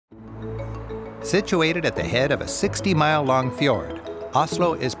Situated at the head of a 60-mile-long fjord,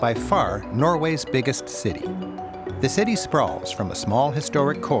 Oslo is by far Norway's biggest city. The city sprawls from a small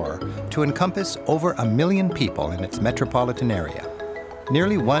historic core to encompass over 1 million people in its metropolitan area.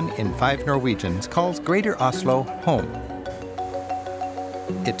 Nearly 1 in 5 Norwegians calls Greater Oslo home.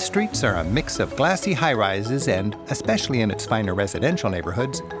 Its streets are a mix of glassy high-rises and, especially in its finer residential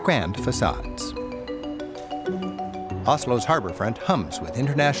neighborhoods, grand facades. Oslo's harborfront hums with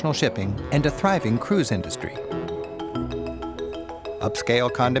international shipping and a thriving cruise industry.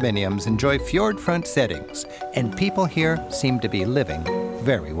 Upscale condominiums enjoy fjord-front settings, and people here seem to be living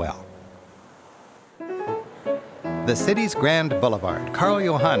very well. The city's grand boulevard, Karl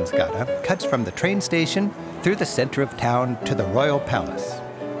Johans gate, cuts from the train station through the center of town to the Royal Palace.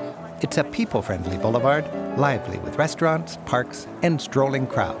 It's a people-friendly boulevard, lively with restaurants, parks, and strolling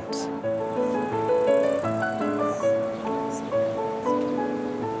crowds.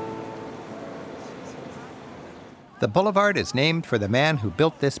 The boulevard is named for the man who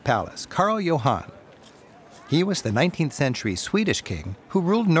built this palace, Karl Johan. He was the 19th century Swedish king who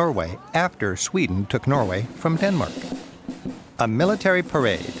ruled Norway after Sweden took Norway from Denmark. A military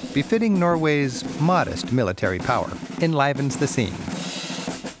parade befitting Norway's modest military power enlivens the scene.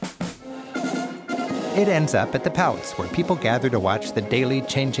 It ends up at the palace where people gather to watch the daily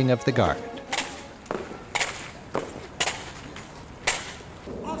changing of the guard.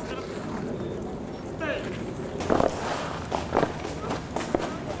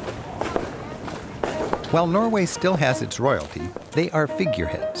 While Norway still has its royalty, they are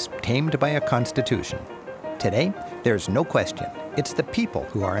figureheads, tamed by a constitution. Today, there's no question, it's the people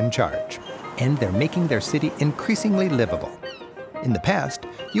who are in charge, and they're making their city increasingly livable. In the past,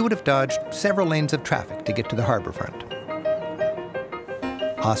 you would have dodged several lanes of traffic to get to the harborfront.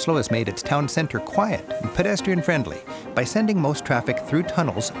 Oslo has made its town center quiet and pedestrian-friendly by sending most traffic through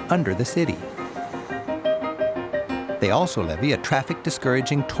tunnels under the city. They also levy a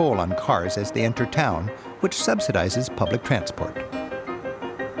traffic-discouraging toll on cars as they enter town, which subsidizes public transport.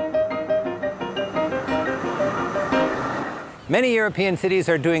 Many European cities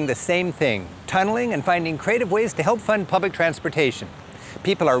are doing the same thing, tunneling and finding creative ways to help fund public transportation.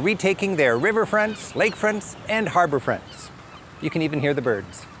 People are retaking their riverfronts, lakefronts, and harborfronts. You can even hear the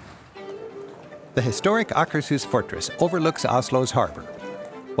birds. The historic Akershus fortress overlooks Oslo's harbor.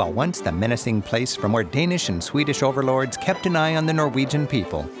 While once the menacing place from where Danish and Swedish overlords kept an eye on the Norwegian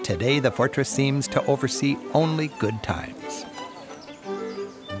people, today the fortress seems to oversee only good times.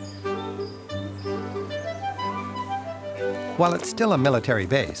 While it's still a military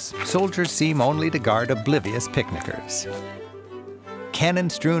base, soldiers seem only to guard oblivious picnickers.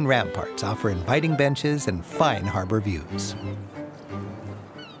 Cannon-strewn ramparts offer inviting benches and fine harbor views.